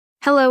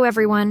Hello,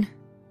 everyone.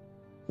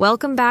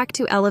 Welcome back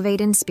to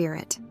Elevate in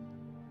Spirit.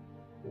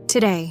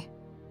 Today,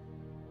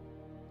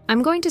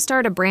 I'm going to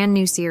start a brand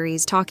new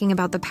series talking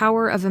about the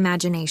power of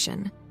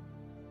imagination.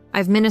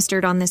 I've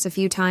ministered on this a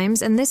few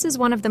times, and this is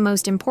one of the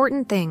most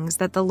important things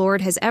that the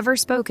Lord has ever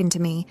spoken to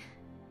me.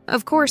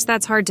 Of course,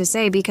 that's hard to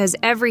say because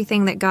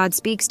everything that God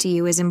speaks to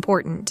you is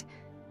important.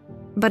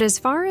 But as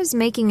far as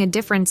making a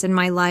difference in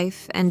my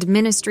life and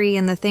ministry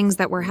and the things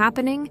that were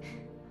happening,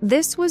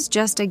 this was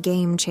just a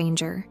game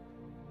changer.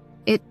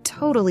 It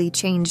totally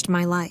changed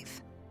my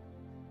life.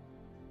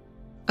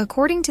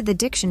 According to the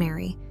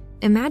dictionary,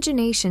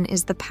 imagination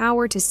is the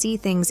power to see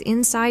things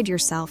inside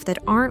yourself that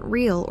aren't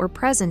real or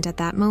present at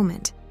that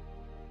moment.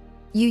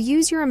 You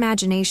use your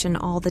imagination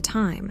all the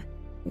time,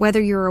 whether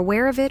you're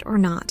aware of it or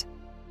not.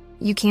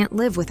 You can't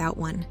live without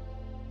one.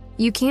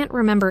 You can't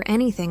remember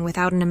anything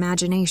without an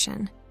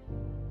imagination.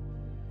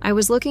 I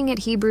was looking at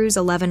Hebrews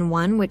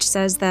 11:1, which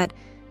says that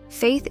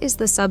faith is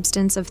the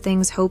substance of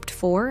things hoped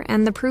for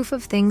and the proof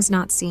of things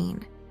not seen.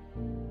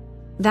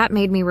 That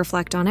made me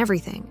reflect on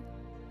everything,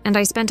 and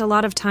I spent a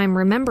lot of time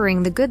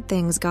remembering the good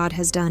things God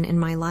has done in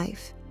my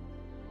life.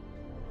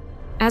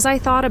 As I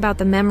thought about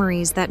the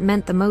memories that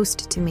meant the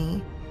most to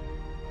me,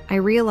 I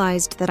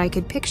realized that I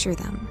could picture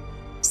them,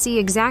 see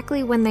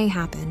exactly when they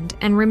happened,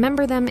 and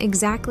remember them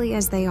exactly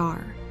as they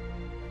are.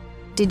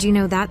 Did you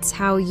know that's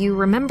how you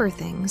remember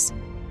things?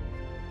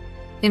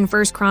 In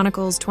 1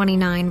 Chronicles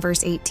 29,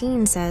 verse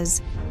 18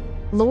 says,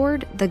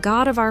 "Lord, the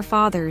God of our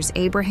fathers,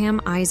 Abraham,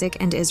 Isaac,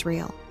 and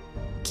Israel,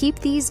 keep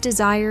these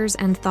desires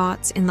and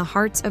thoughts in the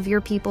hearts of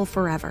your people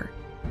forever,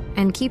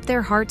 and keep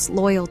their hearts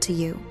loyal to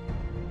you."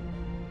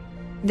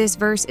 This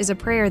verse is a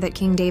prayer that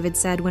King David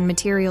said when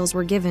materials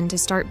were given to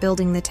start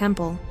building the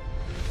temple.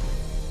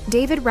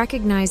 David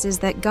recognizes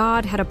that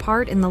God had a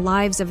part in the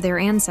lives of their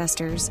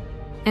ancestors,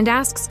 and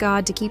asks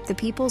God to keep the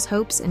people's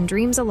hopes and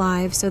dreams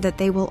alive so that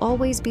they will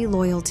always be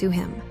loyal to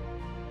him.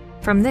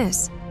 From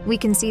this, we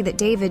can see that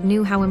David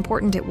knew how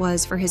important it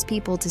was for his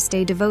people to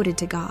stay devoted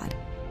to God.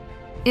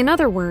 In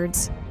other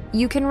words,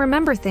 you can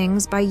remember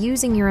things by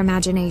using your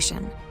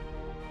imagination.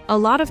 A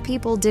lot of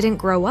people didn't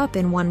grow up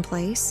in one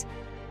place.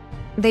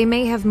 They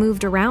may have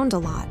moved around a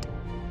lot,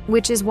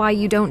 which is why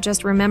you don't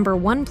just remember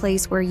one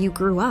place where you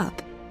grew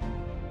up.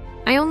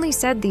 I only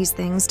said these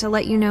things to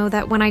let you know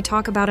that when I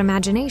talk about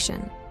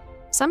imagination,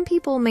 some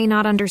people may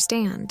not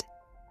understand.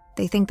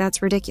 They think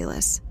that's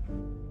ridiculous.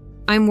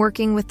 I'm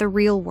working with the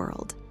real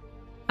world.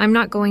 I'm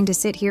not going to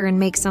sit here and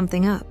make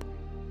something up.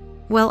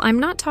 Well, I'm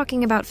not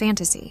talking about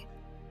fantasy.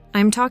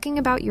 I'm talking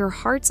about your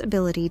heart's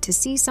ability to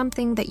see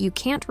something that you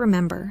can't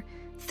remember,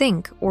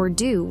 think, or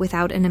do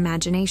without an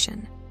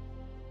imagination.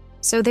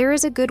 So there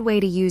is a good way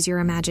to use your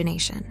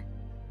imagination.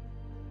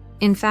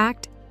 In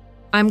fact,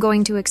 I'm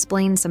going to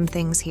explain some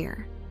things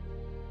here.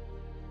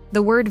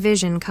 The word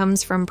vision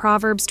comes from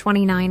Proverbs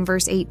 29,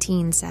 verse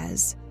 18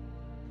 says,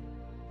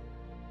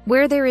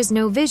 "Where there is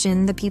no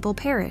vision, the people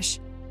perish,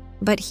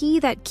 but he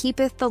that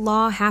keepeth the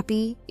law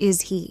happy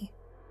is he."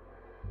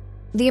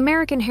 The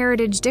American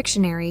Heritage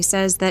Dictionary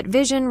says that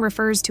vision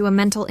refers to a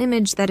mental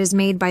image that is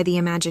made by the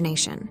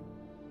imagination.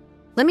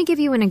 Let me give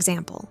you an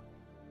example.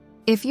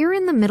 If you're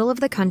in the middle of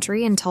the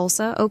country in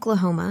Tulsa,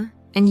 Oklahoma,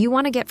 and you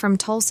want to get from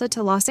Tulsa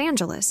to Los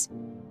Angeles,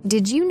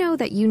 did you know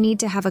that you need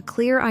to have a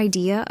clear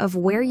idea of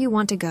where you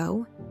want to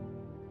go?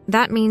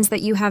 That means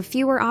that you have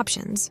fewer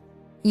options.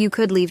 You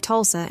could leave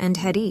Tulsa and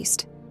head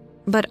east,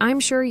 but I'm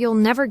sure you'll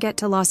never get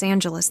to Los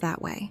Angeles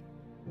that way.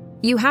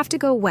 You have to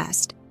go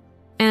west,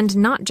 and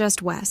not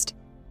just west.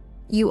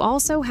 You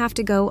also have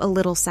to go a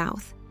little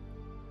south.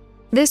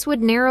 This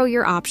would narrow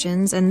your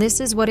options, and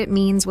this is what it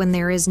means when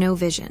there is no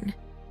vision.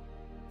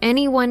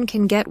 Anyone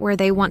can get where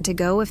they want to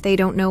go if they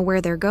don't know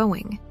where they're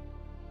going.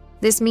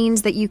 This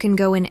means that you can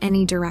go in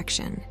any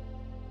direction.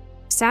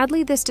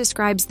 Sadly, this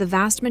describes the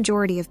vast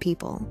majority of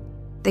people.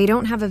 They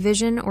don't have a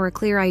vision or a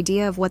clear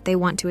idea of what they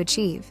want to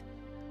achieve.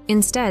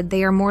 Instead,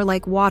 they are more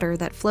like water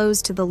that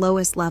flows to the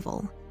lowest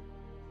level.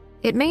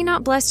 It may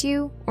not bless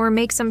you or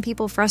make some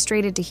people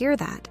frustrated to hear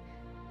that,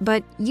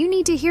 but you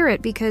need to hear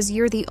it because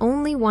you're the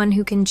only one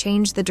who can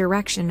change the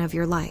direction of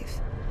your life.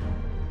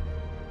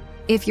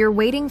 If you're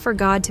waiting for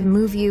God to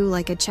move you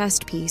like a chess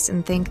piece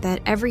and think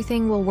that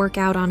everything will work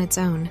out on its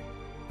own,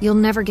 you'll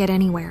never get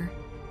anywhere.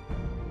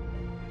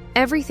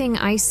 Everything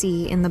I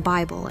see in the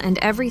Bible and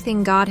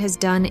everything God has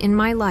done in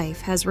my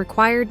life has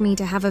required me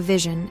to have a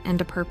vision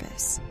and a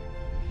purpose.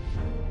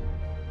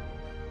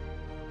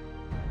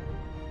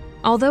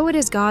 Although it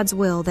is God's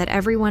will that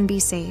everyone be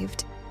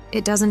saved,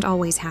 it doesn't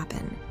always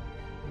happen.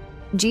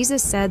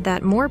 Jesus said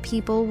that more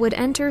people would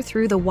enter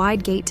through the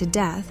wide gate to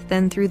death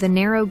than through the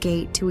narrow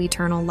gate to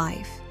eternal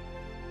life.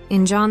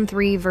 In John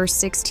 3, verse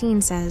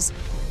 16 says,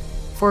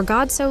 "For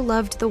God so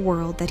loved the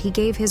world that he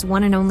gave his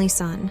one and only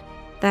Son,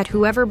 that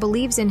whoever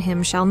believes in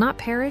him shall not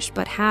perish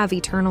but have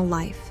eternal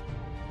life."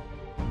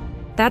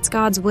 That's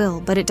God's will,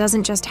 but it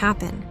doesn't just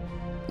happen.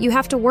 You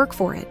have to work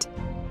for it.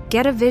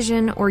 Get a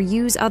vision or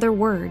use other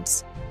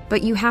words,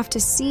 but you have to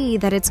see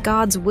that it's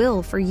God's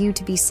will for you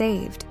to be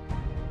saved.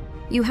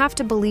 You have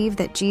to believe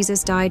that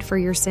Jesus died for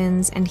your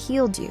sins and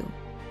healed you,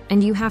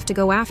 and you have to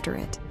go after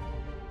it.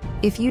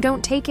 If you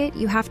don't take it,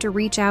 you have to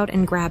reach out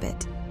and grab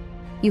it.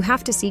 You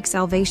have to seek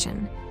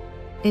salvation.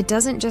 It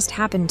doesn't just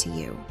happen to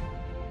you.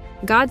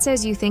 God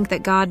says you think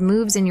that God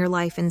moves in your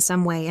life in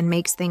some way and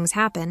makes things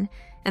happen,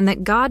 and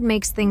that God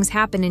makes things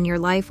happen in your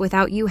life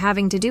without you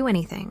having to do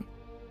anything.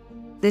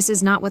 This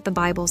is not what the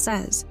Bible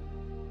says.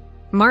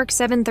 Mark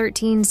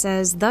 7:13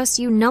 says, "Thus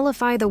you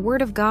nullify the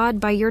word of God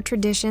by your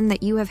tradition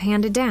that you have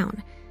handed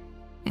down,"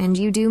 and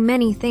you do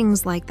many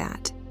things like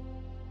that.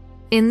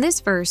 In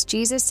this verse,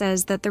 Jesus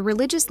says that the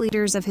religious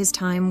leaders of his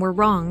time were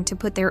wrong to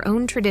put their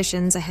own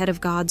traditions ahead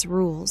of God's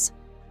rules.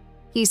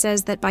 He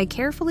says that by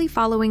carefully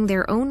following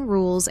their own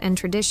rules and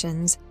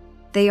traditions,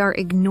 they are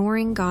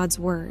ignoring God's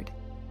word.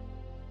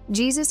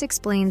 Jesus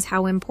explains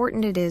how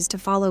important it is to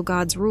follow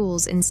God's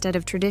rules instead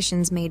of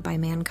traditions made by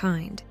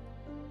mankind.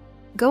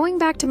 Going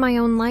back to my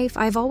own life,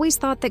 I've always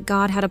thought that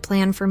God had a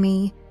plan for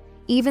me,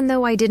 even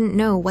though I didn't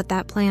know what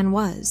that plan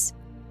was.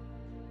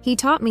 He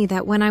taught me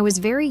that when I was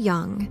very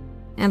young,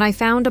 and I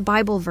found a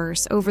Bible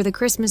verse over the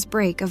Christmas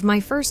break of my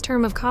first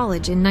term of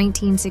college in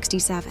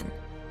 1967.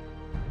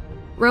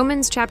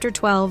 Romans chapter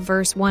 12,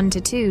 verse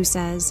 1-2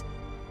 says,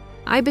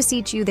 "I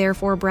beseech you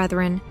therefore,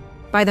 brethren,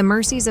 by the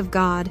mercies of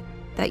God,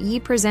 that ye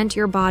present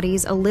your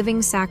bodies a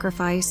living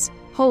sacrifice,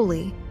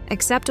 holy,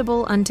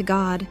 acceptable unto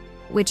God,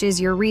 which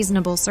is your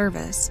reasonable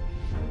service.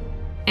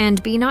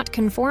 And be not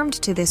conformed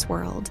to this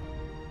world,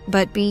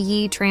 but be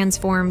ye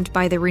transformed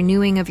by the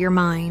renewing of your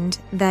mind,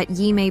 that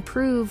ye may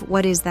prove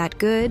what is that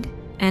good,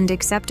 and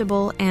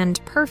acceptable,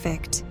 and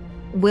perfect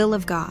will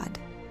of God."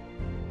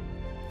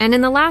 And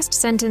in the last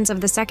sentence of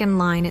the second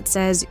line, it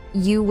says,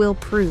 "You will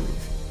prove."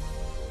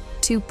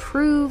 To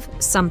prove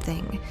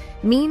something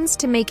means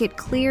to make it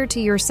clear to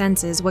your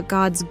senses what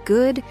God's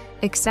good,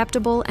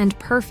 acceptable, and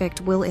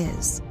perfect will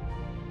is.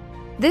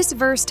 This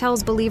verse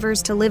tells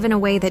believers to live in a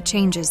way that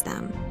changes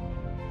them.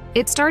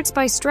 It starts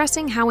by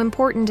stressing how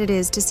important it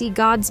is to see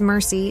God's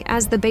mercy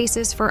as the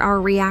basis for our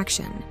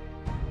reaction.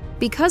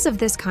 Because of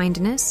this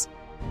kindness,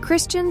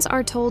 Christians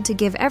are told to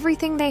give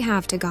everything they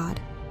have to God.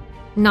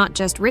 Not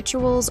just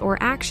rituals or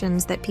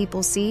actions that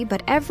people see,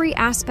 but every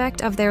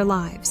aspect of their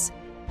lives.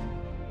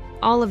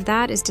 All of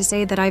that is to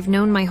say that I've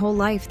known my whole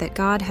life that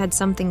God had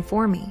something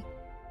for me,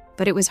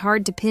 but it was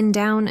hard to pin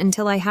down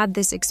until I had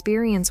this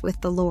experience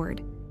with the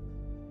Lord.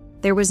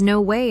 There was no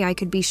way I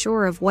could be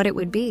sure of what it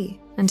would be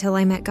until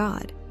I met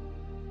God.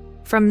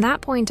 From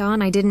that point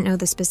on, I didn't know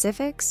the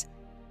specifics,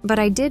 but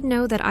I did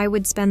know that I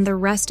would spend the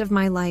rest of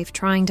my life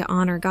trying to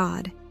honor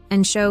God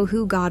and show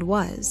who God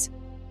was.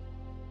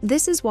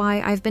 This is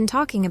why I've been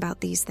talking about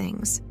these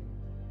things.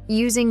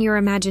 Using your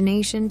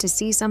imagination to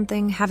see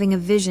something, having a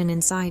vision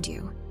inside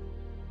you.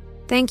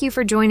 Thank you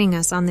for joining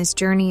us on this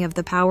journey of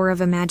the power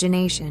of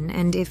imagination,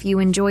 and if you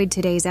enjoyed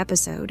today's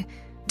episode,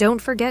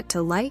 don't forget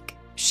to like,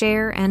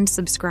 share, and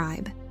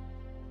subscribe.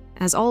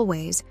 As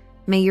always,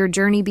 may your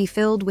journey be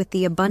filled with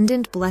the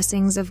abundant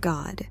blessings of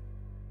God.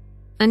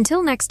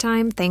 Until next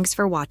time, thanks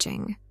for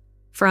watching.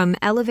 From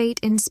𝗿𝗵𝗶𝗀𝗍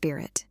in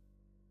Spirit.